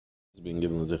being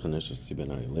given the Zechon Eshes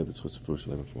Sibenari, Levis Chusfush,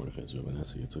 Leva for the Chesru, and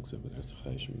Hessa Yitzuk Seven, Esther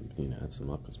Chaish, Pina, Etzim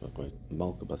Malkas,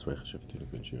 Malka Basrecha Shiftin,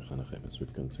 Quinchir, Hanachem,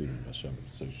 Swifkan, Sweden, Basham,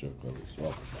 Seshur,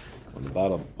 Swap. On the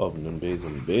bottom of Nun Beis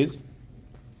on the Beis,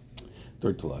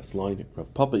 third to last line,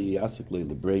 Rav Papa Yasikle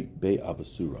Lebre Be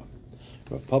Abasura.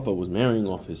 Rav Papa was marrying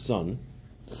off his son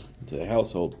to the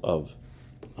household of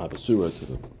Abasura,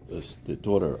 to the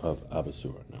daughter of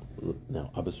Abasura.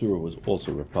 Now Abasura was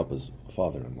also Rav Papa's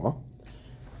father-in-law.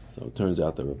 So it turns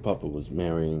out that Rav Papa was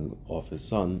marrying off his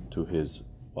son to his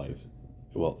wife.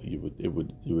 Well, you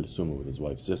would assume it was his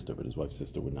wife's sister, but his wife's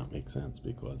sister would not make sense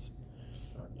because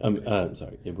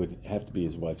it would have to be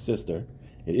his wife's sister.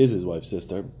 It is his wife's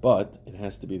sister, but it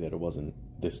has to be that it wasn't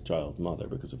this child's mother,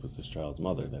 because if it was this child's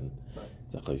mother, then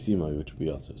it's a chaysima, which would be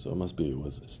also. So it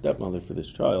was a stepmother for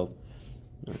this child,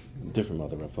 different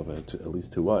mother. Rav Papa had at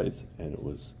least two wives, and it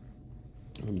was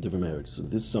from a different marriage. So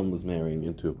this son was marrying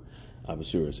into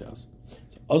Abasura's house.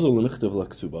 They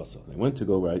went to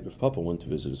go write. Rav Papa went to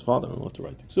visit his father-in-law to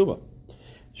write the ksuba.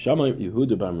 Shama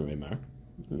Yehuda bar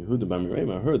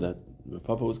Miremar heard that Rav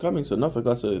Papa was coming, so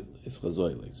Nafagasa is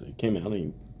chazoyle. So he came out and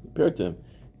he appeared to him,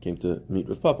 came to meet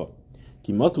Rav Papa.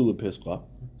 Kimatu lePescha.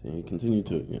 So he continued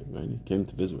to, he came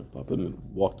to visit Rav Papa and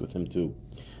walked with him to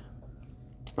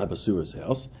Abasura's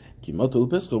house. Kimatu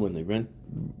lePescha. When they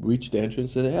reached the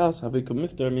entrance to the house,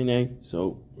 Havikamiftar Minei.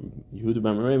 So Yehuda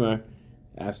bar Miremar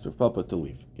asked Rav Papa to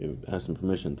leave, asked him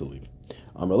permission to leave.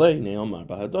 Amalei Ne'amar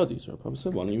Bahadadi. So Rav Papa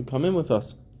said, "Why don't you come in with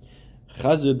us?"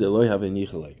 Chazir Deloi Have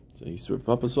Nichalei. So Rav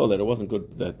Papa saw that it wasn't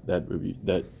good that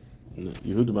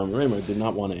Yehuda bar Miremar did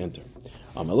not want to enter.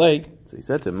 Amalei. So he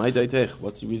said to him, "My daitech,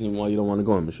 what's the reason why you don't want to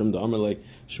go in?" Mishum da Amalei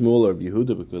Shmuel or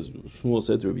Yehuda, because Shmuel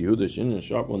said to Rav Yehuda, "Shin a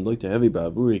sharp one, like to heavy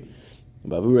ba'avuri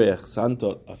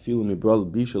echsanta afilu mibral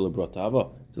bisha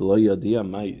lebratava delo yadia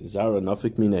my zara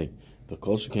nafik minei the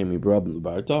kol shekam mibrab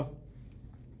lebarta."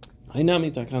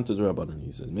 Hainami takanta d'Rabbanan.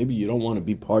 He says, maybe you don't want to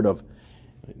be part of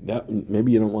that.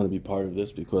 Maybe you don't want to be part of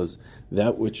this because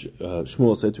that which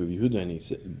Shmuel said to Yehuda, and he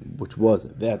said, which was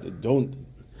that don't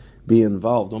be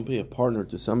involved, don't be a partner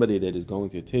to somebody that is going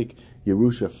to take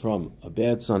Yerusha from a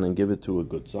bad son and give it to a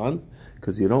good son,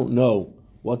 because you don't know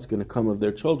what's going to come of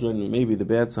their children. Maybe the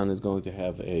bad son is going to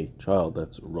have a child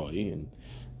that's Roy and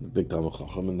the big Talmud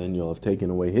Chacham, and then you'll have taken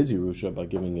away his Yerusha by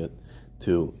giving it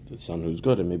to the son who's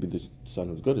good, and maybe the son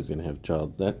who's good is going to have a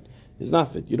child that is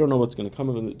not fit. You don't know what's going to come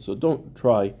of it, so don't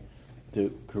try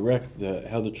to correct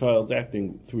how the child's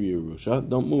acting through Yerusha.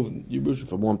 Don't move Yerusha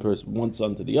from one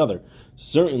son to the other.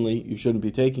 Certainly, you shouldn't be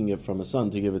taking it from a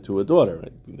son to give it to a daughter.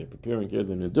 Right? They're preparing here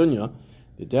the Nedunya,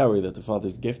 the dowry that the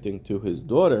father's gifting to his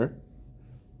daughter,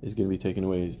 is going to be taken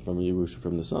away from Yerusha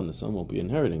from the son. The son won't be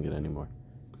inheriting it anymore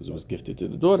because it was gifted to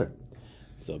the daughter.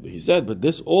 So he said, but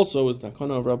this also is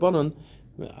takana of Rabbanan.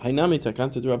 Hainami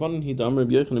takanta of Rabbanan. He damar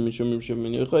b'yochanan mishum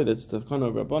Rabbi Yochai. That's takana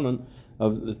of Rabbanan.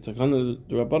 Of the takana of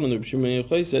Rabbanan, Rabbi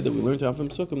Yochai said that we learned out from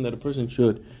Sukkim that a person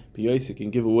should be Yosek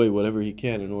and give away whatever he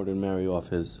can in order to marry off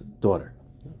his daughter.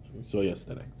 We saw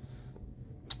yesterday.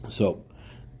 So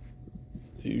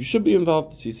you should be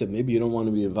involved. So he said maybe you don't want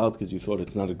to be involved because you thought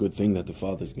it's not a good thing that the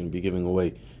father is going to be giving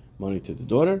away money to the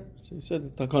daughter. So he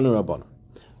said takana Rabbanan.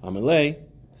 Amalei.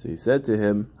 So he said to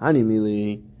him, "Hani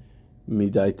mili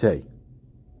midaite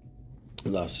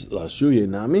lashuye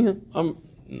nami."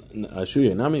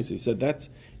 So he said,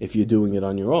 "That's if you're doing it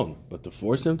on your own, but to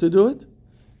force him to do it,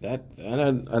 that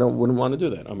wouldn't want to do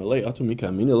that." Amalei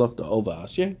atumika mini lokta ova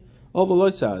ashe ova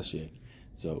loisa ashe.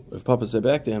 So if Papa said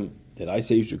back to him, "Did I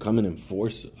say you should come in and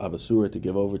force Abasura to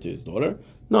give over to his daughter?"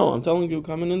 No, I'm telling you,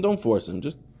 come in and don't force him.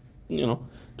 Just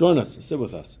join us, sit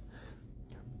with us.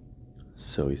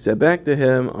 So he said back to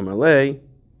him, Amalei.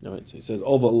 So he says,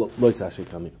 "Ova lois ashe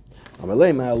kami."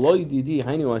 Amalei ma loy didi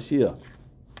hainu ashia.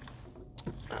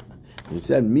 He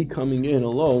said, "Me coming in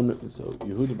alone." So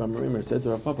Yehuda bar Miremar said to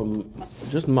Rav Papa,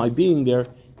 "Just my being there,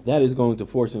 that is going to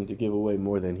force him to give away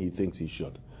more than he thinks he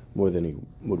should, more than he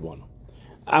would want."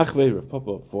 Achvei, Rav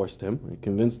Papa forced him, he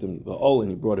convinced him the all, and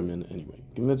he brought him in anyway.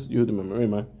 He convinced Yehuda bar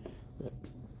Miremar that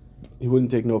he wouldn't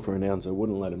take no for an answer,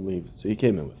 wouldn't let him leave, so he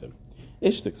came in with him.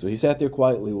 Ishtik. So he sat there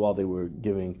quietly while they were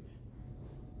giving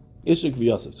Ishtik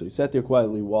v'yasef. So he sat there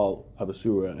quietly while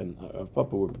Abasura and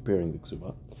Papa were preparing the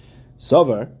ksuba.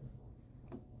 Savar,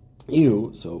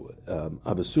 so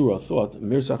Abasura thought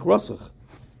mirsach rasach,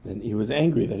 and he was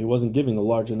angry that he wasn't giving a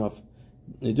large enough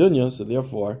nedunya. So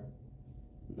therefore,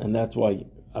 and that's why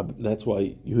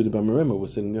Yehuda bar Miremar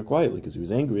was sitting there quietly because he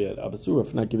was angry at Abasura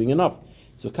for not giving enough.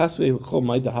 So kasvei l'chol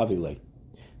ma'ida havilei.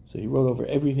 So he wrote over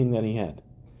everything that he had.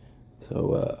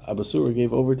 So Abasura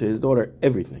gave over to his daughter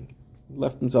everything,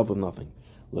 left himself with nothing.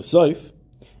 L'soif,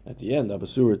 at the end,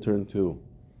 Abasura turned to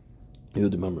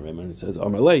Yehuda ben Mereimar, and it says,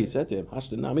 Amalei, he said to him,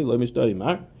 Hashtanami lo mishdai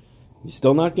mar. You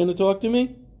still not going to talk to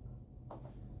me?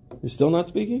 You're still not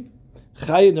speaking?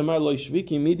 Chayed amar lo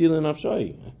shviki midi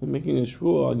lenafshai. I'm making a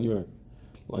shvua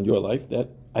on your life that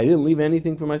I didn't leave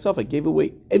anything for myself. I gave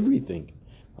away everything.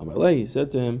 Amalei, he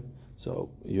said to him, so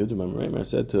Yehuda ben Mereimar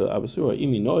said to Abasura,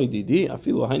 Imi noi didi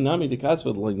afilu hainami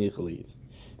dekasvad lo nichalis.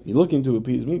 You're looking to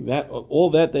appease me. That all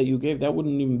that you gave, that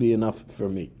wouldn't even be enough for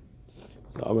me.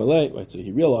 So Amalei, right? So he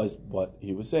realized what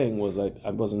he was saying was like, I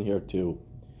wasn't here to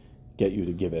get you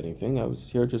to give anything. I was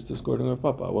here just escorting our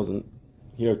papa. I wasn't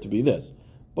here to be this.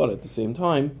 But at the same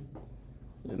time,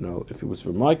 if it was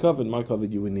for my covet,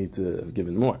 you would need to have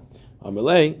given more.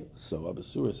 Amalei, so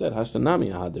Abasura said,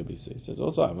 Hashtanami ahadebise. He says,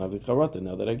 also, I'm having charata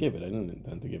now that I gave it. I didn't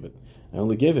intend to give it. I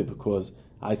only gave it because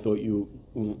I thought you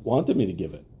wanted me to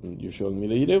give it. And you're showing me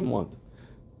that you didn't want.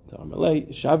 So Amalei,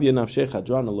 Shavya nafshecha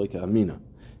drana loika amina.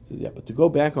 He says, yeah, but to go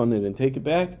back on it and take it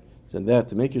back, and that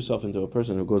to make yourself into a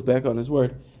person who goes back on his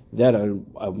word, that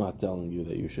I'm not telling you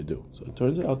that you should do. So it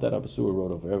turns out that Abasura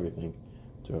wrote over everything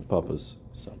to Rav Papa's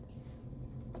son.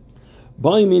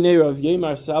 Rav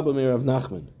Yemar Saba me Rav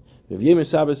Nachman. Rav Yemar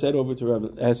Saba said over to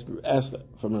Rav, asked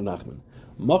from Rav Nachman,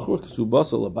 Machur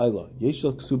ksubasa labayla,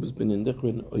 yeshal ksubas bin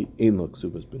indichrin, or ema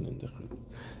ksubas bin indichrin.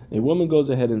 A woman goes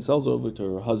ahead and sells over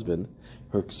to her husband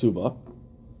her ksuba.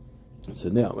 So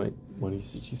now, right, when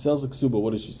she sells a ksuba,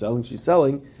 what is she selling? She's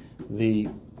selling the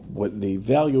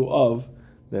value of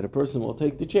that a person will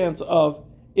take the chance of,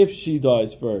 if she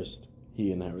dies first,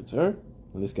 he inherits her,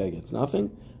 and this guy gets nothing.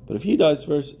 But if he dies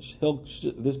first,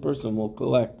 this person will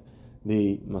collect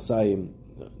the Masayim,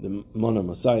 the Mana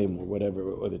Masayim, or whatever,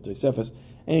 or the Tosefes,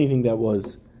 anything that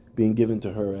was being given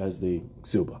to her as the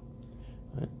Ksuba.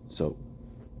 Right? So,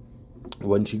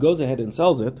 when she goes ahead and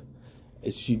sells it,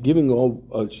 is she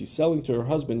she's selling to her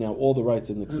husband now all the rights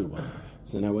in the Ksuba.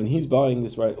 So now when he's buying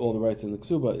this right, all the rights in the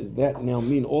Ksuba, does that now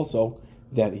mean also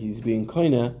that he's being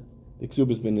koina, the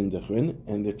Ksuba's been in Dechrin,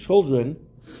 and the children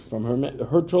from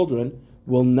her children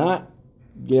will not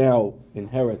now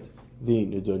inherit the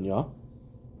Nedunya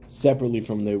separately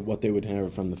from what they would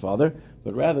inherit from the father,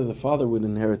 but rather the father would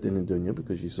inherit the Nedunya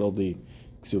because she sold the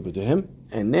Ksuba to him,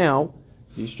 and now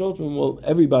these children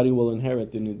everybody will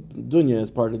inherit the Nedunya as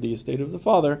part of the estate of the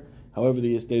father. However,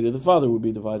 the estate of the father would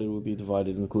be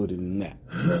divided included in that.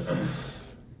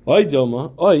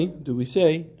 Do we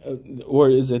say, or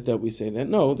is it that we say that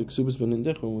no, the Ksubas ben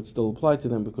Indichron would still apply to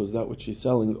them because that which she's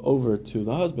selling over to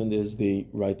the husband is the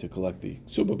right to collect the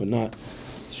Ksuba, but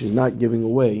she's not giving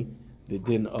away the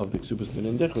din of the Ksubas ben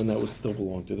Indichron that would still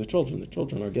belong to the children. The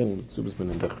children are getting the Ksubas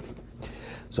ben Indichron.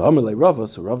 So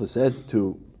Rava said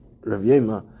to Rav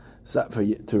Yema,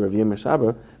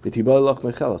 Shaber,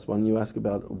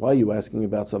 why are you asking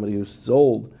about somebody who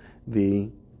sold the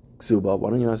Ksuba? Why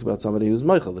don't you ask about somebody who's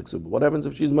Meichel the Ksuba? What happens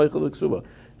if she's Meichel the Ksuba?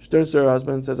 She turns to her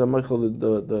husband and says, I'm Meichel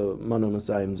the Mano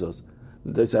Masayim Zos,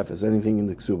 the Tosefes, anything in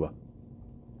the Ksuba.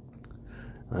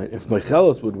 Right? If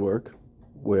Meichelos would work,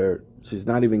 where she's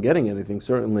not even getting anything,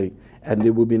 certainly, and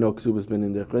there would be no Ksubas bin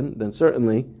Indechrin, then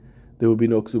certainly there would be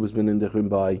no Ksubas bin Indechrin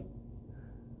by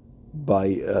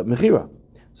Mechira.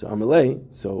 So Amalei,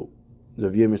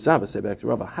 Rav Yemir Saba said back to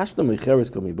Rava, Hashna Mecheres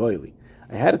komi boili.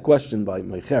 I had a question by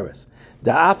Mecheres.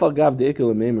 Da'afal gav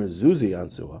de'ikel meimer zuzi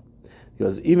ansua.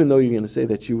 Because even though you're going to say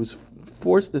that she was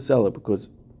forced to sell it because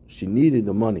she needed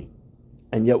the money,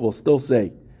 and yet we'll still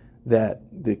say that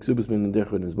the Ksubas bin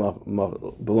Indichron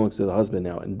belongs to the husband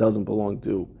now and doesn't belong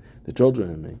to the children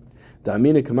in me.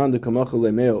 Da'amina kamanda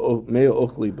kamachale meo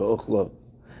ochli ba'ochlo.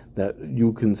 That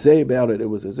you can say about it, it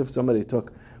was as if somebody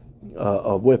took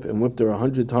a whip and whipped her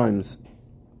 100 times,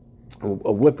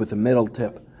 a whip with a metal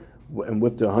tip, and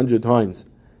whipped her 100 times.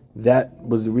 That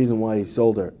was the reason why he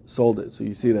sold it. So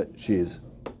you see that she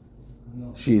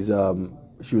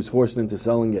was forced into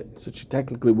selling it. So she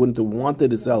technically wouldn't have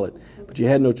wanted to sell it, but she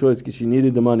had no choice because she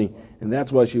needed the money, and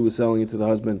that's why she was selling it to the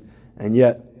husband. And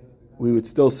yet, we would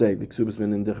still say the Ksubas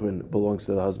bin Indichron belongs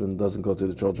to the husband, doesn't go to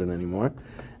the children anymore.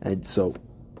 And so,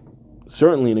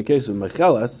 certainly in the case of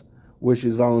Mecheles, where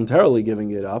she's voluntarily giving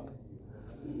it up,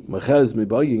 Mecheles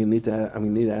Mibah, you need to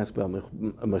ask about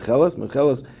Mecheles.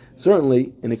 Mecheles,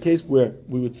 certainly in a case where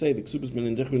we would say the Ksubas bin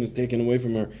Indichron is taken away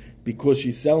from her because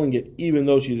she's selling it, even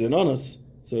though she's an honest,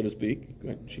 so to speak,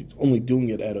 right? She's only doing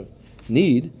it out of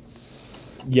need,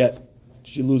 yet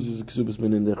she loses the Ksubas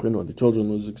bin Indichron, or the children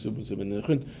lose the Ksubas bin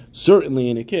Indichron. Certainly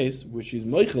in a case where she's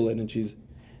Meichel and she's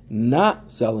not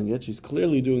selling it, she's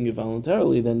clearly doing it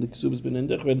voluntarily, then the Ksubas bin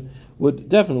Indichron would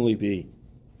definitely be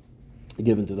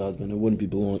given to the husband. It wouldn't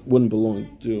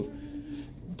belong to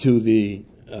the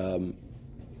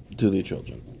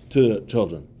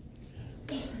children.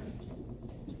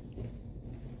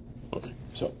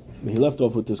 So he left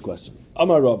off with this question.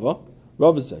 Amar Rava.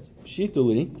 Rava says,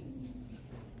 Pshitali,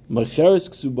 Macheres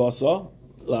Ksubasa,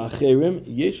 La'acherim,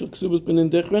 Yeshel Ksubas bin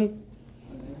Indichrin.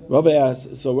 Rava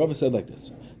asked, so Rava said like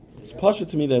this. It's pasha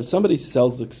to me that if somebody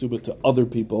sells the ksuba to other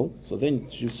people, so then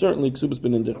certainly ksubas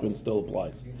bin indichrin still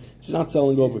applies. She's not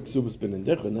selling over ksubas bin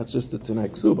indichrin, that's just the tanai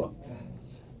ksuba.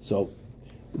 So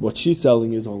what she's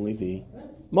selling is only the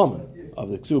mammon of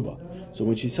the ksuba. So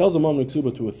when she sells a mammon of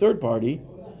ksuba to a third party,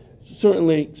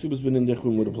 certainly ksubas bin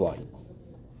indichrin would apply.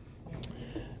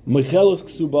 Mechelos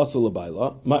ksubasa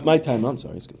l'bayla, my time,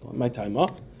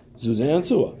 Zuzan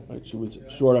Sua. Right? She was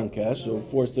short on cash, so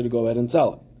forced her to go ahead and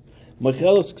sell it.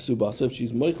 Machelos ksubasa, if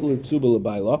she's meichel ksuba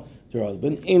l'bayla to her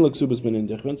husband, ain't ksubas bin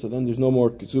indichrin, so then there's no more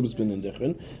ksubas bin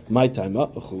indichrin. My time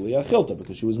achuli achilta,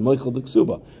 because she was meichel the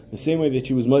ksuba. The same way that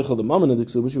she was meichel the mammon of the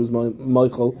ksuba, she was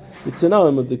meichel the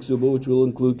tanaim of the ksuba, which will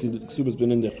include ksubas bin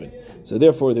indichrin. So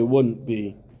therefore, there wouldn't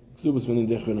be ksubas bin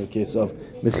indichrin in the case of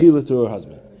mechila to her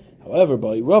husband. However,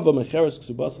 by Rava mecheres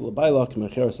ksubasa l'bayla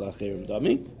k'mecheres la'acherim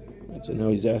dami. So now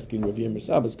he's asking Rav Yirmiyah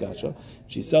Sabba's kasha.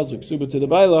 She sells her ksuba to the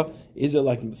baila. Is it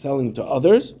like selling it to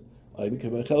others? Is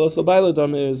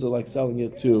it like selling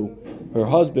it to her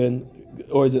husband?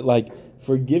 Or is it like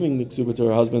forgiving the ksuba to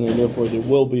her husband, and therefore there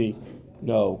will be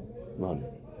no money?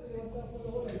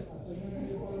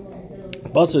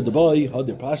 Basar Dabai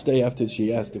Hadir Pashte, after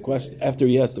he asked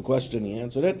the question, he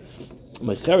answered it.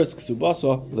 Mecheres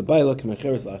ksubasa lebayla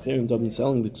k'mecheres la'acherim dami.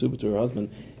 Selling the ksuba to her husband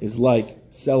is like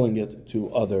selling it to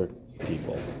other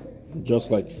people, just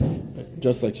like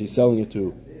she's selling it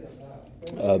to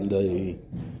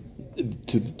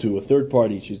to a third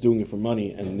party. She's doing it for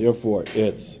money, and therefore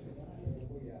it's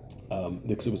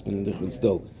the ksuba bin indichrin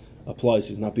still applies.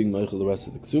 She's not being meichel the rest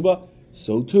of the ksuba.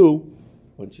 So too,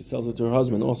 when she sells it to her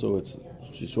husband, also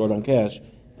she's short on cash,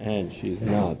 and she's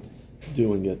not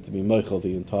doing it to be meichel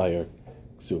the entire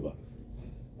ksuba.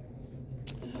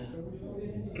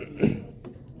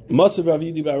 Masav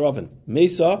Ravidi bar Ravan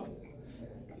Mesa.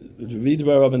 Ravidi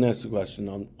bar Ravan asked the question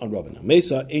on Ravan. Now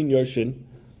Mesa ein yorshin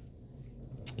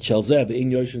shalzev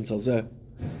ein yorshin shalzev.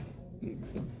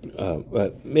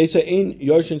 Mesa ein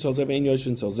yorshin shalzev ein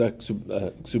yorshin shalzev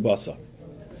ksubasa.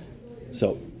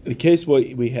 So the case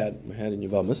we had in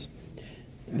Yavamas,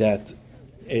 that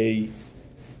a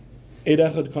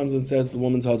Echad comes and says the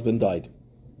woman's husband died.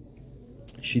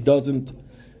 She doesn't.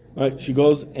 Right? She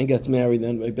goes and gets married,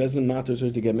 and Bezdin matters her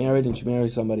to get married, and she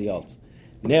marries somebody else.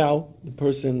 Now the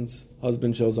person's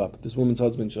husband shows up. This woman's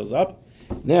husband shows up.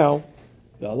 Now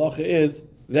the halacha is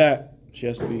that she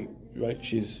has to be right.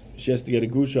 She has to get a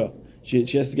grusha. She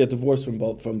has to get divorced from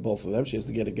both of them. She has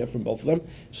to get a get from both of them.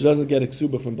 She doesn't get a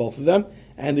ksuba from both of them.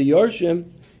 And the yarshim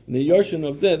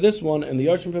of this one and the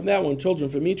yarshim from that one, children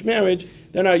from each marriage,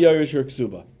 they're not yarish or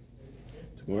ksuba.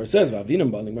 Gemara says, where did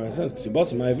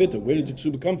the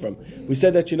ksuba come from? We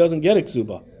said that she doesn't get a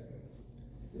ksuba.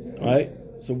 Right?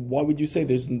 So why would you say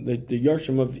there's the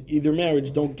yarshim of either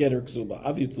marriage don't get her ksuba?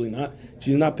 Obviously not.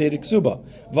 She's not paid a ksuba.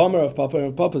 Vamar of Papa,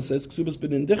 and Papa says ksubas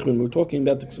bin indichrin. We're talking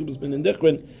about the ksubas bin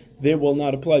indichrin. They will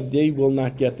not apply. They will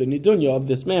not get the nidunya of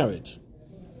this marriage,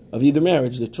 of either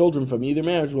marriage. The children from either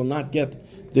marriage will not get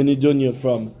the nidunya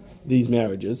from these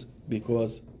marriages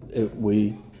because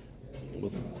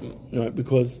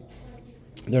because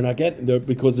they're not getting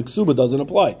because the ksuba doesn't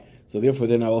apply. So therefore,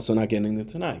 they're now also not getting the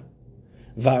tanai.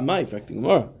 Va'amai, in fact, the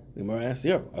Gemara asks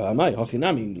here, Va'amai,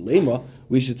 hachinami, lema,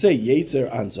 we should say, Yetzer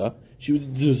Anza, she was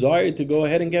desired to go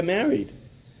ahead and get married.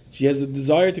 She has a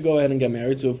desire to go ahead and get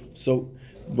married, so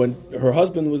when her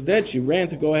husband was dead, she ran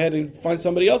to go ahead and find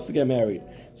somebody else to get married.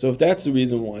 So if that's the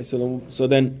reason why, so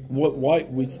then why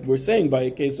we're saying by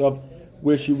a case of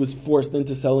where she was forced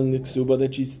into selling the ksuba,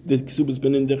 that the ksuba's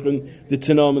been indifferent, the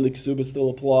tanam and the ksuba still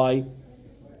apply,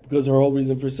 because her whole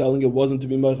reason for selling it wasn't to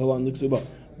be meichel on the ksuba,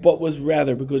 but was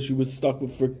rather because she was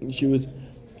she was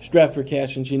strapped for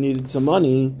cash and she needed some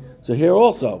money. So here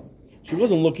also, she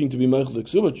wasn't looking to be meichel the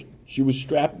ksuba. She was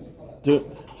strapped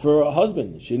for a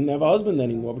husband. She didn't have a husband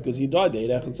anymore because he died. The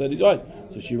Eidach said he died,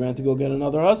 so she ran to go get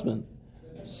another husband.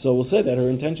 So we'll say that her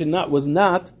intention was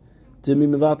not to be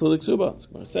mevatel the ksuba.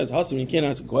 So it says Hasim, you can't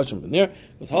ask a question from there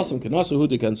because Hasim kanasu hu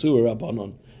de kansu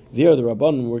rabbanon. There the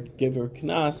rabbanon gave her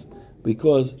knas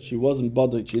because she wasn't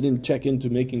bothered. She didn't check into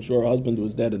making sure her husband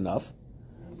was dead enough.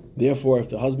 Therefore, if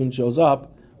the husband shows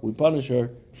up, we punish her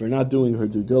for not doing her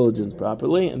due diligence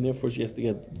properly, and therefore she has to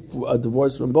get a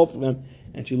divorce from both of them,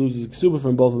 and she loses ksuba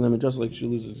from both of them. And just like she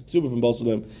loses ksuba from both of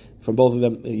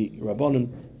them, the rabbanon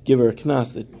give her a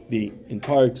knas that the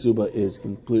entire ksuba is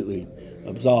completely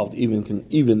absolved, even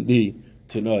the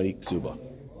tanai ksuba.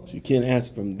 So you can't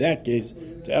ask from that case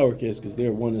to our case because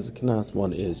there one is a knas,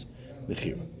 one is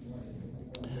mechira.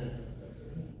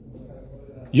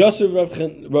 Yosef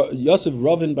Ravin Bar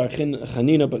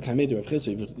Chanina but Kamed Rav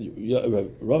Chisda.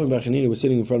 Ravin Bar Chanina was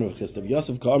sitting in front of Chisda.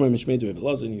 Yosef Ka'amar Mishmei Rav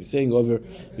Elazar, and he was saying over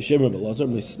B'Shem Rav Elazar,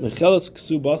 Mechelas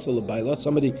Ksubasa L'Baila.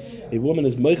 Somebody, a woman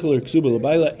is Meichel or Ksuba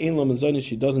L'Baila, Ein Lo Mezainis,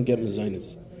 she doesn't get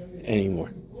Mezainis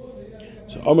anymore.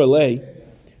 So Amar Lei,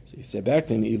 so he said back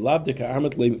then, if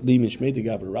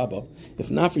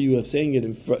not for you of saying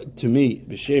it to me,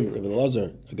 B'Shem Rav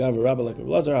Elazar, Agav Rabba like Rav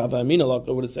Elazar, Hava Amina Lach,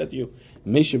 I would have said to you,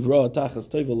 Meshiv Ra Tachas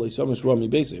Toivel Loisamish Rami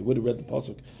Beis. I would have read the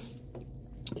pasuk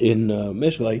in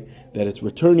Mishlei that it's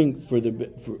returning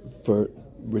for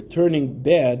returning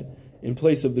bad in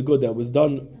place of the good that was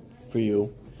done for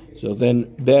you. So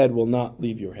then bad will not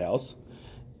leave your house,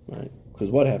 right? Because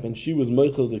what happened? She was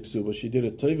Meichel the Ksuba. She did a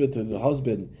tova to the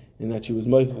husband in that she was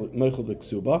Meichel the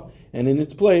Ksuba, and in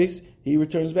its place he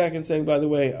returns back and saying, by the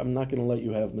way, I'm not going to let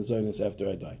you have Mazonis after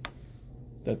I die.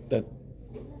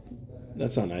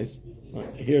 That's not nice.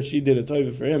 Here she did a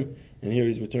tova for him, and here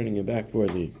he's returning it back for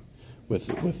the with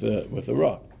the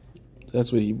raw.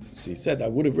 That's what he said. I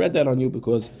would have read that on you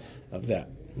because of that.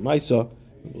 Maisa,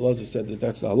 Elazar said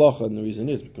that's the halacha, and the reason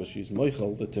is because she's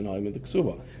meichel the tanaim and the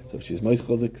ksuba. So if she's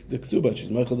meichel the ksuba, she's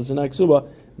meichel the tanai ksuba,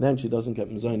 then she doesn't get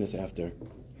mezainis after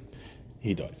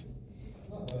he dies.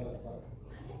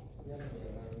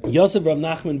 Yosef Rav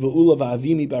Nachman v'Ula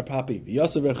v'Avimi bar Papi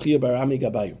v'Yosef Rav Chia bar Ami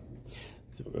Gabayu.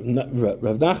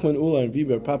 Rav Nachman, Ula, and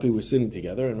Vibar Papi were sitting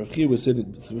together, and Rav Chia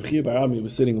bar Ami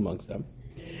was sitting amongst them.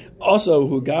 Also,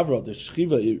 who Gavra the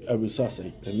Shchiva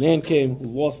Arusase, a man came who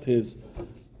lost the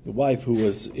wife who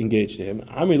was engaged to him.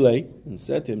 Amile, and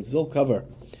said to him, Zil cover,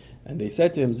 and they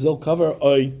said to him, Zil cover,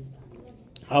 Oy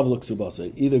Havla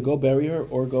Ksubase. Either go bury her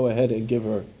or go ahead and give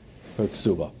her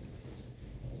ksuba.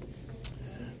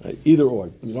 Either or,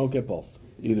 you don't get both.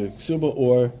 Either ksuba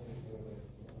or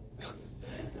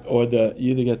you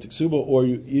either get the ksuba, or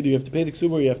you have to pay the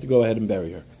ksuba, or you have to go ahead and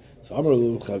bury her. So Amar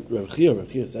Rav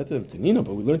Chia said to him, Tanina,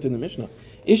 but we learned in the Mishnah,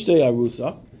 Ishtei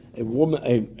Arusa, a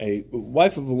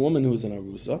wife of a woman who is an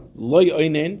Arusa, Loi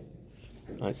Oinen,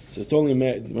 right? So it's only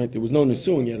right. There was no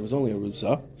Nisuin yet; it was only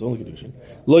Arusa, it's only Kedushin.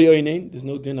 Loi Oinen, there's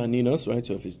no din on Ninos, right?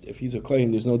 So if he's a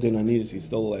Kohen, there's no din on Ninos; he's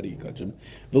still allowed to yikachim.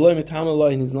 V'loi Metama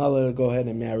Loi, and he's not allowed to go ahead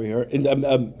and marry her and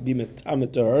be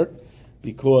Metama to her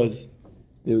because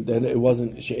then it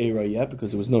wasn't she'era yet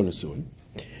because there was no Nisuin.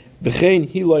 V'chein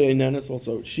hi lo yainanis,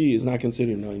 also she is not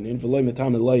considered an yainin. V'lo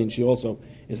metame layin, she also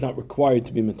is not required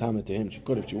to be metame to him. She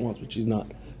could if she wants, but she's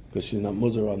not, because she's not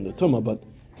muzar on the tumah. But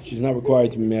she's not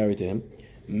required to be married to him.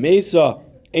 Mesa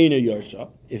eina yarsha.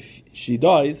 If she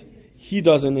dies, he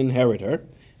doesn't inherit her.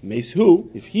 Meshu,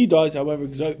 if he dies, however,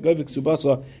 govik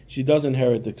subasa, she does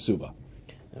inherit the ksuba.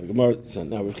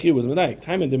 Now Rav Chia was medayik.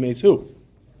 Time in the meshu.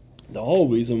 The whole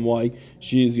reason why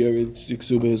she is Yerid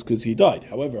Ksuba is because he died.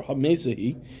 However,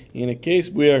 Hamesahi, in a case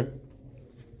where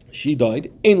she died,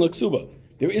 Ein La Ksuba.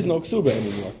 There is no Ksuba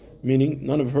anymore. Meaning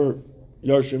none of her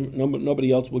Yarshim,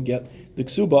 nobody else will get the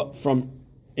Ksuba from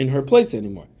in her place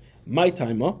anymore. My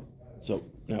Taima. So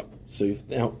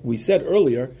now we said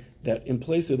earlier that in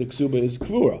place of the Ksuba is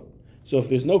Kvura. So if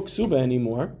there's no Ksuba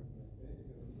anymore,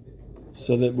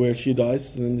 so that where she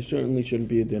dies, then there certainly shouldn't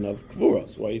be a din of Kvura.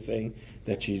 So why are you saying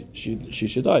that she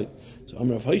should die? So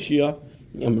Amar Rav Hashia,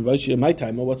 my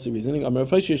time, what's the reasoning? Amar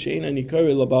Rav Hashia she'ein ani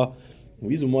kari laba. The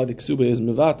reason why the ksuba is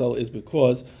mevatal is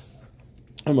because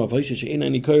Amar Rav Hashia she'ein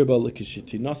ani kari ba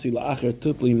l'kishetinasi la'acher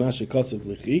tupli ma shekasav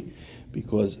l'chi,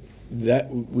 because that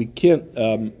we can't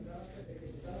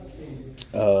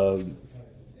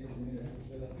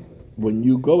when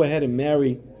you go ahead and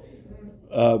marry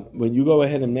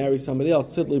somebody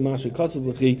else,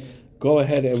 go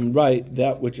ahead and write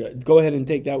that which go ahead and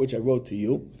take that which I wrote to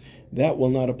you. That will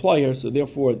not apply here. So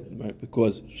therefore,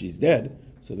 because she's dead,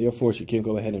 so therefore she can't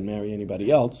go ahead and marry anybody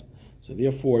else. So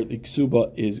therefore, the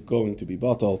ksuba is going to be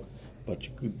batal, but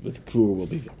the kvura will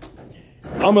be there.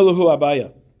 Amalahu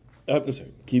Abaya.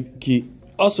 Ki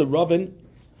also Ravin.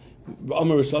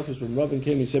 Amar Rish Lakish, when Ravin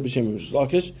came, he said b'shem Rish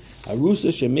Lakish,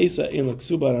 Arusa shemesa in la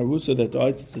ksuba, and Arusa that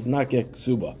died does not get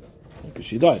ksuba because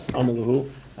she died. Amar lahu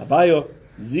Abayo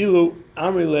zilu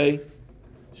amrile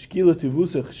shkila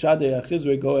tivusach shadei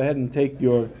achizre. Go ahead and take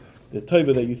the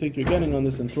tova that you think you're getting on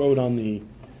this and throw it on the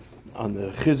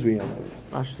chizri.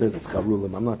 Rashi says it's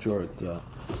charulim. I'm not sure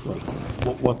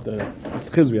what the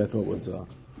chizri I thought was.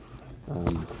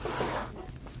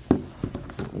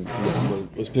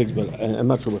 Was pigs, but I'm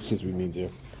not sure what chizri means here.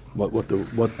 What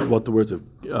the words of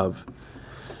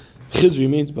chizri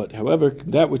means, but however,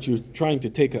 that which you're trying to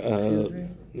take, what do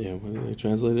they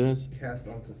translate it as? Cast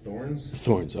onto thorns.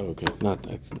 Thorns. Oh, okay. Not.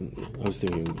 I was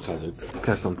thinking it's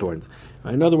cast on thorns.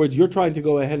 In other words, you're trying to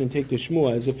go ahead and take the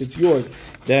shmua as if it's yours.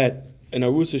 That an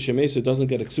arusa shemesa doesn't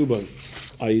get a ksuba,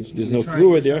 there's no trying,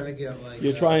 kluah there.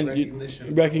 You're trying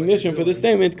recognition for the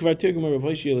statement. Rav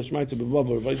Ashi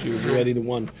was already the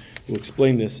one who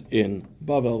explained this in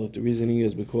Bavel, that the reasoning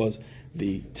is because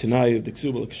the Tanai of the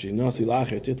ksuba l'kshinasi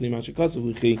lacher titli mashakasav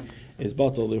lichi is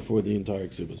batal, therefore the entire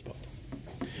ksuba is batal.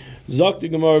 Zok the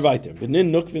Gemara weiter.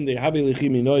 Benin nukvin de havi lichi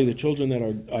minoi, the children that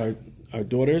are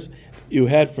daughters you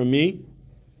had from me.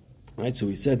 Right, so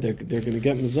we said they're going to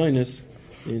get mezainis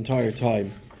the entire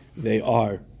time they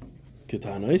are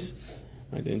ketanos,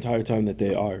 right, the entire time that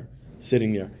they are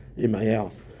sitting here in my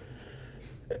house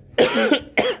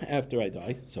after I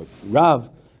die. So Rav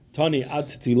Tani ad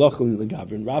tilachim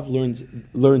legavrin. Rav learns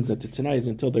that the Tanai is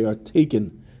until they are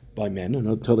taken by men and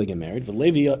until they get married. The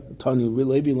Levi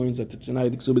learns that the Tanai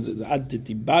the Ksubas is ad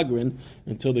titibagrin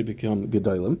until they become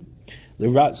gedolim.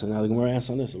 So now the Gemara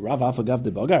asks on this. Rav afagav de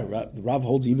bagar. Rav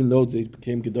holds even though they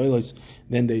became gedolos,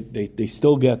 then they'll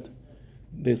still get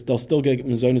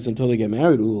mezainis until they get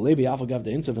married. Levi afagav de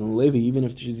insef, and Levi even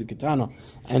if she's a ketana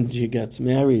and she gets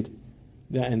married,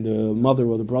 and the mother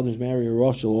or the brothers marry her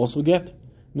off, she'll also get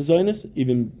mezainis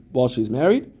even while she's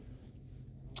married.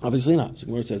 Obviously not. So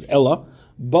Gemara says Ella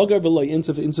bagar v'loy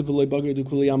insef v'loy bagar du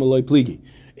kuliyam v'loy pligi.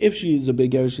 If she's a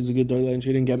beger, she's a gedola and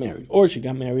she didn't get married, or she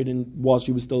got married and while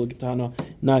she was still a ketana,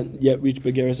 not yet reached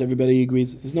begeris, everybody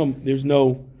agrees there's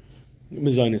no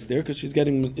mezainis there because she's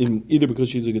getting either because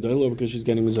she's a gedola or because she's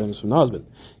getting mezainis from the husband.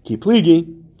 Ki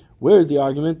pligi, where is the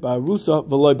argument? By rusa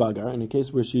v'loy bagar, in a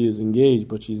case where she is engaged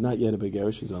but she's not yet a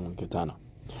beger, she's only ketana.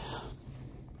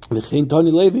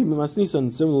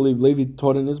 And similarly, Levi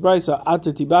taught in his brisa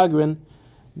atati bagrin,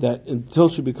 that until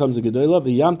she becomes a gedola,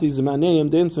 the yamti zemaneim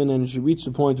denson, and she reached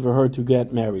the point for her to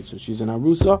get married. So she's an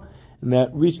arusa, and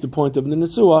that reached the point of the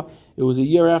nesua. It was a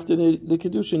year after the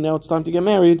kedushin. Now it's time to get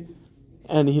married,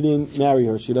 and he didn't marry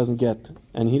her. He didn't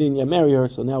yet marry her.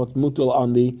 So now it's mutal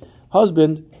on the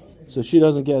husband. So she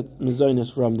doesn't get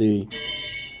mezainis from the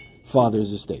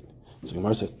father's estate. So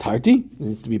Gemara says tarti. It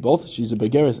needs to be both. She's a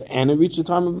begeris, and it reached the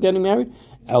time of getting married.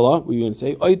 Ella, we're going to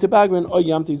say oy tebagrin oy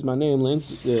yamti zemaneim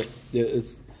lens.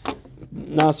 It's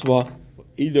Naswa,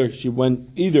 either she became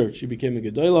a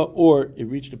gedola or it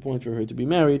reached a point for her to be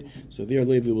married. So there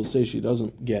Levi will say she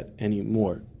doesn't get any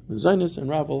more mezainis, and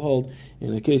Rav will hold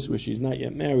in a case where she's not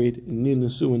yet married, need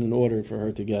nesuin in order for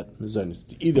her to get mezainis.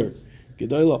 Either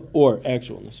gedola or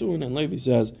actual nesuin, and Levi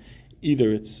says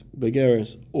either it's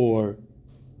begeris or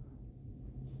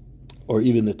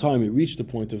even the time it reached the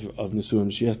point of nesuin,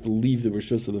 she has to leave the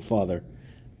rishus of the father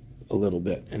a little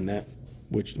bit, and that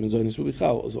which the mezainis will be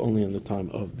chal is only in the time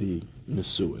of the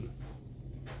nesuin.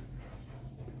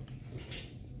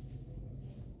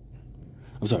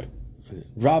 I'm sorry.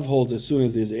 Rav holds as soon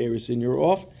as there's erisin, you're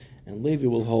off, and Levi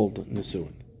will hold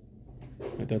nesuin.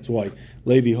 Right, that's why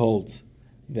Levi holds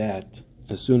that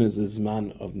as soon as the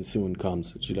zman of nesuin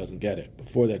comes, she doesn't get it.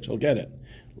 Before that, she'll get it.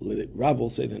 Rav will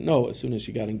say that no, as soon as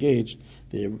she got engaged,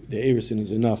 the erisin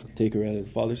is enough to take her out of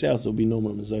the father's house. There'll be no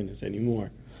more mezainis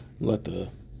anymore. Let the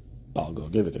I'll go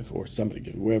give it if, or somebody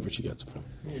give it, wherever she gets it from.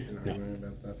 We've been arguing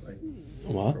about that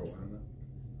what? For a while now.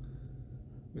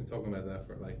 We've been talking about that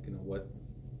for what.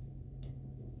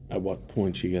 At what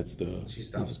point she gets she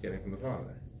stops getting from the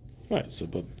father. Right. So,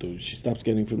 but she stops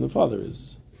getting from the father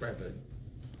is right. But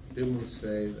didn't we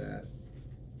say that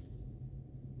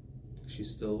she's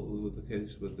still with the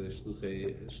case with the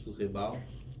shluchei baal?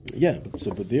 Yeah,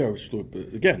 but there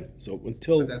again. So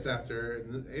until but that's after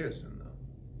Erison.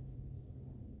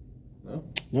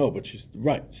 No, but she's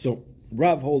right. So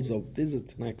Rav holds out this is a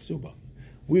Tanai Ksuba.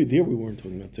 We weren't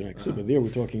talking about Tanai Ksuba. There we're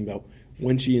talking about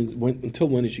until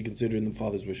when is she considered in the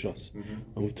father's rishus?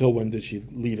 Until when did she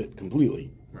leave it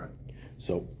completely? Right.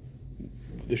 So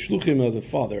the shluchim of the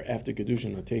father after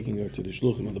kedushin are taking her to the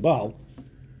shluchim of the Baal.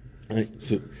 Right.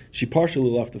 So she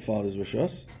partially left the father's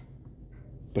rishus,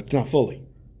 but not fully.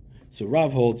 So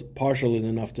Rav holds partial is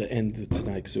enough to end the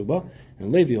Tanai Ksuba,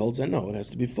 and Levi holds that no, it has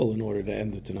to be full in order to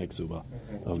end the Tanai Ksuba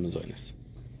of mezainis.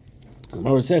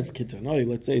 Gemara says Kitanoi.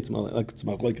 Let's say it's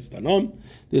machlokes Tanam.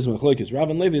 This machlokes Rav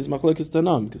and Levi is machlokes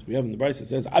Tanam because we have in the Brisa it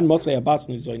says Ad Mosei Abbas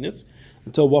mezainis.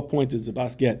 Until what point does the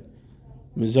Abbas get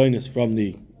mezainis from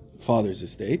the father's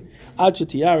estate? Ad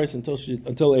Shetiyaris until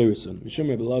Erison. Mishum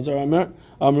Rebbe Lazar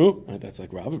Amru. That's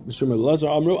like Rav. Mishum Rebbe Lazar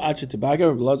Amru. Ad Shetibager.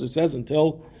 Rebbe Lazar says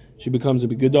until she becomes a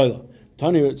gedola.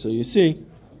 Tani, so you see,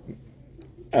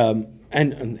 and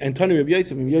Tani Rabbi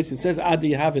Yosef says Ad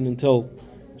Yahavin until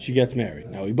she gets married.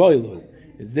 Now Iboilu,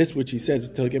 is this which he says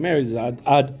until get married? Is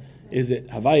Ad? Is it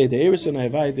Havaya de Erison or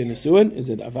Havaya de Nesuin? Is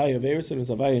it Havaya of Erison or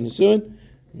Havaya Nesuin?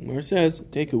 Where it says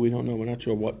take it, we don't know. We're not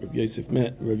sure what Rabbi Yosef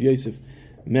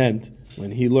meant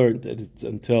when he learned that it's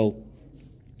until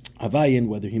Havayin,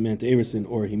 whether he meant Erisin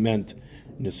or he meant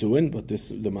Nesuin, but the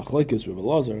Machlokes Rav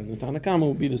Elazar and the Tanakama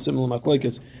would be the similar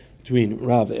Machlokes between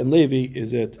Rav and Levi.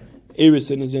 Is it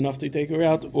Erisin is enough to take her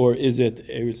out, or is it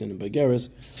Erisin and Begeris,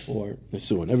 or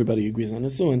Nesuin? Everybody agrees on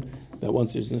Nesuin, that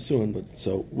once there's Nesuin, but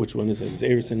so which one is it? Is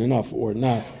Erisin enough or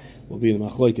not? Will be the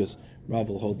Machlokes. Rav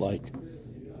will hold like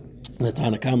the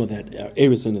Tanakama that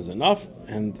Erisin is enough,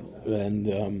 and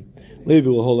Levi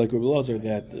will hold like Rav Elazar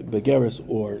that Begeris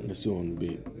or Nesuin would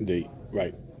be the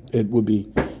right. It would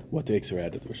be what takes her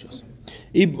out of the Rishos.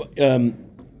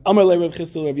 Amar le Rav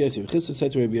Chisda Rav Yosef. Chisda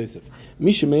said to Rav Yosef,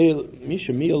 Mishamei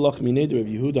lach mined Rav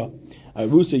Yehuda,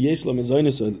 Arusa yesh la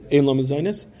mezainis or ein la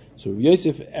mezainis. So Rav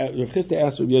Yosef, Rav Chisda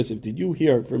asked Rav Yosef, did you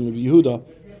hear from Rav Yehuda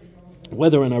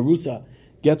whether an Arusa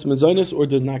gets mezainis or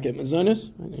does not get mezainis?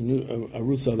 A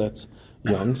Arusa that's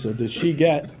young, so does she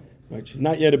get? Right, she's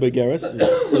not yet a begeris.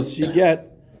 Does she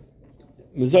get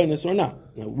mezainis or not?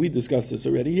 Now we discussed this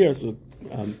already here. So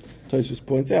Tosfos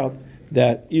points out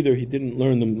that either he didn't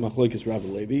learn the Machlokes Rav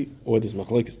and Levi, or there's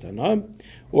Machlokes Tanam,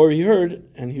 or he heard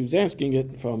and he was asking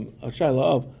it from a shaila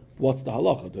of what's the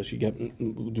halacha? Does she get?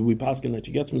 Do we paskin that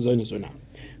she gets mezainis or not?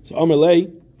 So Amar Lei,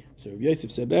 so Rav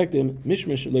Yosef said back to him,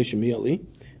 Mishmish leishemi ali.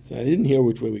 So I didn't hear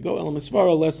which way we go. Elam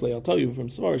Svara Leslie, I'll tell you from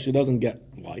Svara she doesn't get.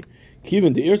 Why?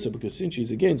 Kivin de Irsa, because since she's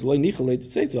against the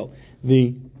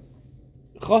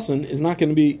chassan is not going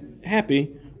to be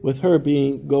happy with her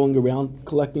going around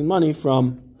collecting money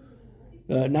from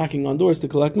knocking on doors to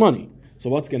collect money.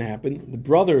 So what's going to happen? The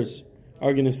brothers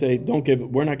are going to say,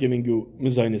 we're not giving you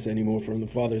mezainis anymore from the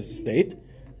father's estate.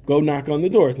 Go knock on the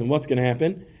doors. And what's going to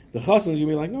happen? The chassan is going to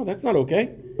be like, no, that's not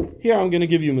okay. Here, I'm going to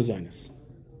give you mezainis.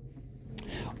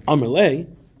 Amalei,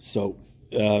 so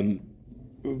Rav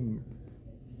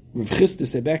Chisda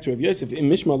said back to Rav Yosef,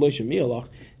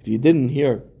 if you didn't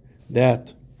hear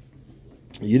that,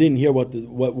 you didn't hear what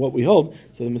we hold,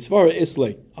 so the Misvara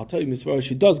Islay, I'll tell you Misvara,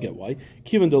 she does get why.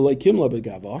 Because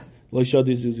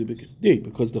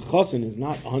the chassan is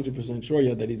not 100% sure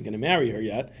yet that he's going to marry her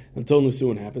yet, until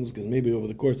Nesuin happens, because maybe over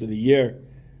the course of the year,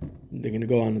 they're going to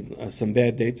go on some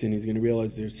bad dates, and he's going to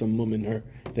realize there's some woman in her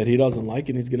that he doesn't like,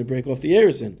 and he's going to break off the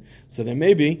Erisin. So then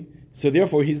maybe, so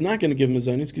therefore he's not going to give him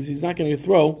mezainis, because he's not going to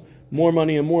throw more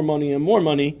money and more money and more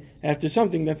money after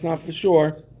something that's not for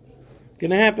sure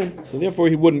going to happen. So therefore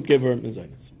he wouldn't give her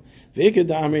mezainis.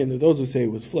 And those who say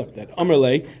it was flipped, that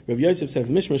Amrlei, Rav Yosef said,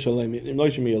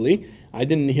 I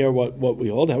didn't hear what we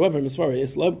hold. However,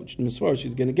 Misvara,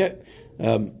 she's going to get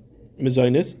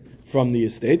mezainis from the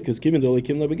estate, because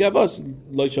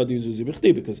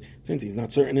since he's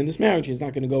not certain in this marriage, he's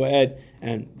not going to go ahead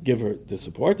and give her the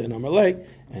support. And Amalei,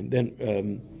 and then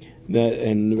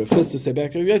and Rav Chisda said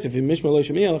back to Rav Yosef,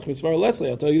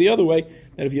 I'll tell you the other way,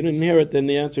 that if you didn't hear it, then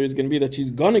the answer is going to be that she's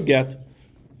going to get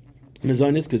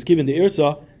mezainis, because given the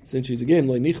irsa, since she's again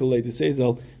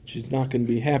she's not going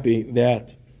to be happy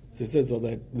that the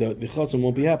chassan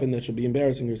won't be happy, that she'll be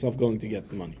embarrassing herself going to get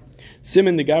the money.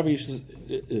 Siman the Gavri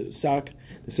Sak.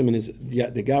 The Siman is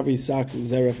the Gavri Sak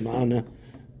Zeref Ma'ana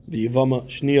the Yivama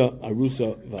Shnia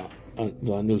Arusa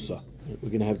Va'anusa. We're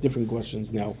going to have different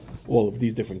questions now, all of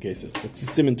these different cases. It's a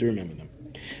Siman to remember them.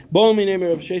 Bo mi name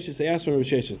Rav Sheshes, I asked from Rav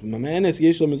Sheshes, Ma'anes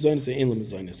yesh la mezainis ein la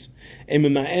mezainis. A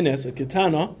Ma'anes, a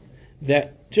Ketana,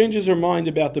 that changes her mind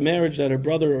about the marriage that her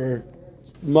brother or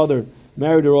mother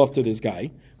married her off to this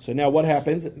guy. So now what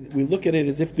happens? We look at it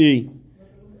as if the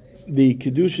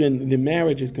kedushin, the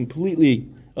marriage, is completely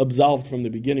absolved from the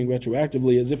beginning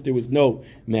retroactively, as if there was no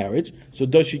marriage. So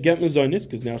does she get mezainis?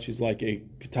 Because now she's like a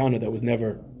katana that was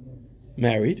never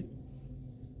married.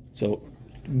 So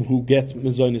who gets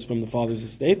mezainis from the father's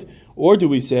estate? Or do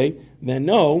we say that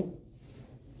no,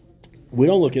 we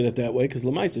don't look at it that way, because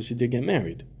Lamaisa, she did get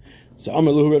married. So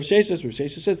Amar Luhu Rav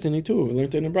Sheshes says Tani too. We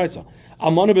learned it in Brisa.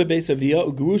 Almana bebeis avia,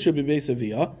 Grusha bebeis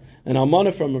avia, an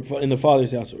almana from in the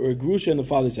father's house, or a grusha in the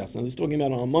father's house. Now, this is talking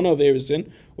about an almana of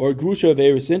Erisin or a grusha of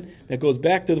Erisin that goes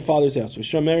back to the father's house. So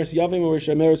shameres yavim or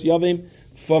shameres yavim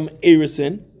from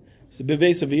Erisin. So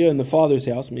bebeis avia in the father's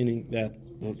house, meaning that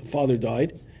the father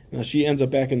died. Now she ends up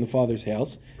back in the father's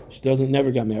house. She never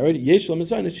got married. Yesh la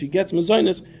mezainis, she gets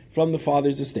mezainis from the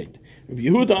father's estate. Rabbi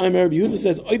Yehuda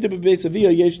says,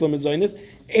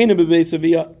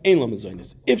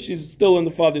 if she's still in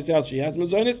the father's house, she has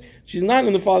mezainis. She's not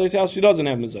in the father's house, she doesn't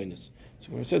have mezainis.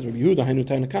 So when it says Rabbi Yehuda Hainu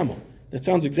Tanakama, that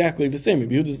sounds exactly the same.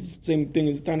 Rabbi Yehuda is the same thing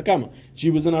as Tanakama. She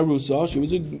was an arusa. She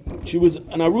was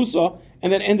an arusa,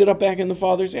 and then ended up back in the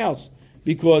father's house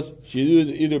because she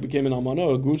either became an almana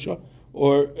or a grusha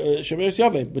or shameres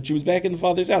yavim, but she was back in the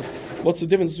father's house. What's the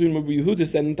difference between what Rabbi Yehuda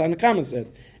said and Tanakama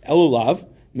said? Elulav.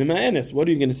 Mima'enes. What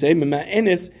are you going to say?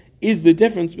 Mima'enes is the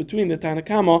difference between the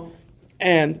Tanakama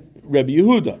and Rebbe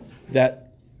Yehuda,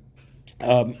 that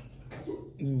an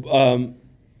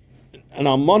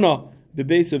almana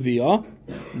bebeis aviyah,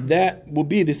 that will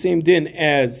be the same din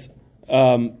as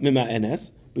mima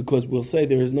enes, because we'll say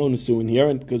there is no nesuin here,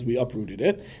 and because we uprooted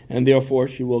it, and therefore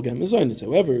she will get mezonos.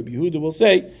 However, Rebbe Yehuda will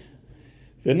say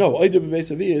that no, oida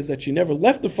bebeis aviyah is that she never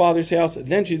left the father's house,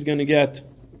 then she's going to get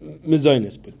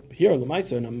mezonos. But here,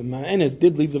 Lamaisa and mima enes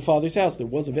did leave the father's house. There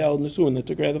was a valid nesuin that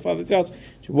took her out of the father's house.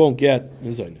 She won't get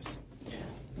mezonos.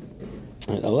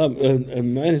 The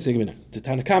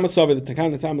Tanakama Sover, the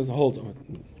Tanakama holds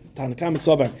Tanakama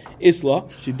Sover Isla,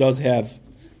 she does have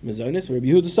mezonos. Rabbi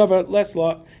Yehuda Sover less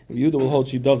law. Rabbi Yehuda will hold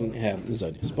she doesn't have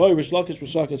mezonos. Boy Rish Lakish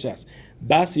asks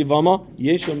Bas Yavama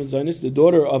Yeshla mezonos, the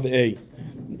daughter of a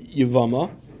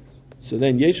Yavama. So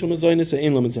then Yeshla mezonos or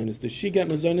Einla mezonos. Does she get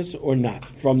mezonos or not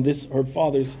from this her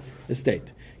father's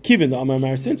estate? Kivin the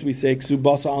Amar, since we say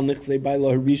Ksubasa al Nichzei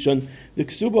Baila Harishon, the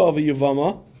Ksuba of a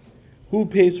Yavama. Who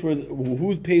pays for her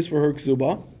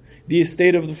ksuba? The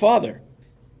estate of the father.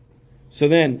 So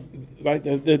then, right,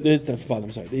 the father.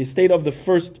 I'm sorry, the estate of the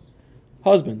first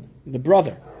husband, the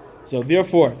brother. So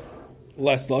therefore,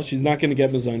 Lesla, she's not going to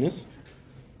get mezonos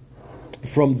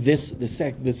from this the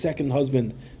second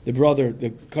husband, the brother,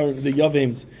 the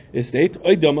Yavim's estate.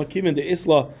 Oidama kiven the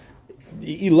Isla.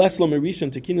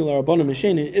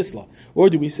 Or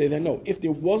do we say that no? If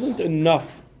there wasn't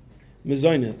enough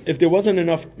mezonos, if there wasn't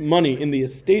enough money in the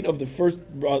estate of the first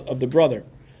of the brother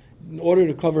in order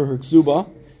to cover her ksuba,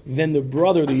 then the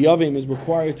brother, the yavim, is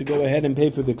required to go ahead and pay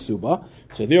for the ksuba.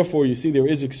 So therefore, you see, there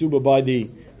is a ksuba by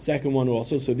the second one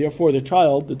also. So therefore, the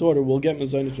child, the daughter, will get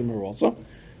mezonos from her also.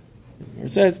 It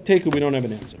says, "Take it." We don't have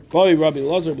an answer. Rabbi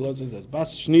Lazar says,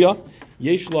 "Bas shniya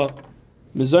yeshla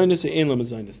mezonos einla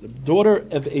mezonos." The daughter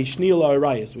of a shniya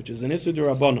la'arayis, which is an issur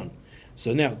d'Rabbanan.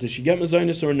 So now, does she get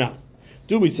mezonos or not?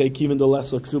 Do we say kivin the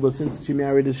lesla ksuba, since she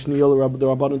married a shniya? The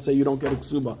Rabbanan say you don't get a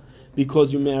ksuba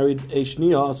because you married a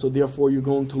shniya, so therefore you're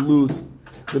going to lose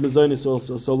the mezonos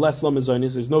also. So lesla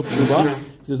mezonos, there's no ksuba.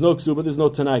 If there's no ksuba, there's no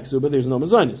tanai ksuba, there's no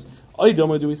mezonos.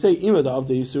 Oidama, do we say imada of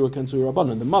the yisura kansur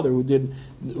Rabbanan, the mother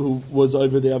who was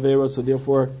over the avera, so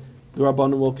therefore the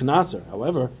Rabbanan will kanas her.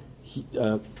 However,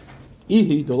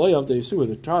 ihi the loy of the yisura,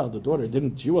 the child, the daughter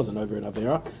she wasn't over an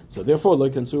avera, so therefore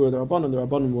like kansur the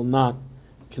Rabbanan will not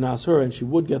kanas her, and she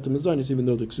would get the mezonos even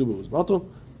though the ksuba was batal.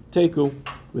 Teku,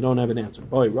 we don't have an answer.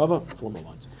 Boi Rava, 4 more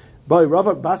lines. Boi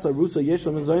Rava, Bas Arusa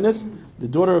Yeshla mezonos, the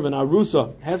daughter of an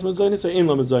Arusa has mezonos or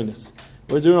Einla mezonos?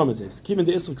 Where's the mezonos? Keeping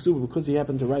the Isla ksuba, because he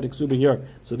happened to write a ksuba here,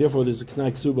 so therefore there's a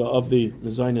knai ksuba of the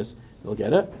mezonos. They'll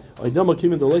get it. Oidama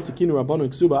keeping the late Kinu Rabbanu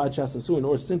ksuba ad shas nesuin,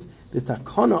 or since the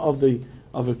takana of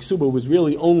a ksuba was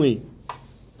really only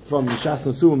from the Shas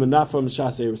Nesuin and not from the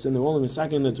Shas Erusin. They're only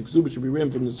misaking that the Ksuba should be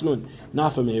written from the Nesuin,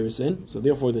 not from Erusin. So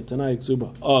therefore the Tanai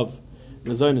Ksuba of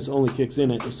mezonos only kicks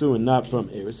in at Nesuin, not from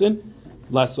Erusin.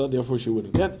 Lessa, therefore she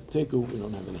wouldn't get. Teku, we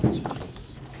don't have an answer.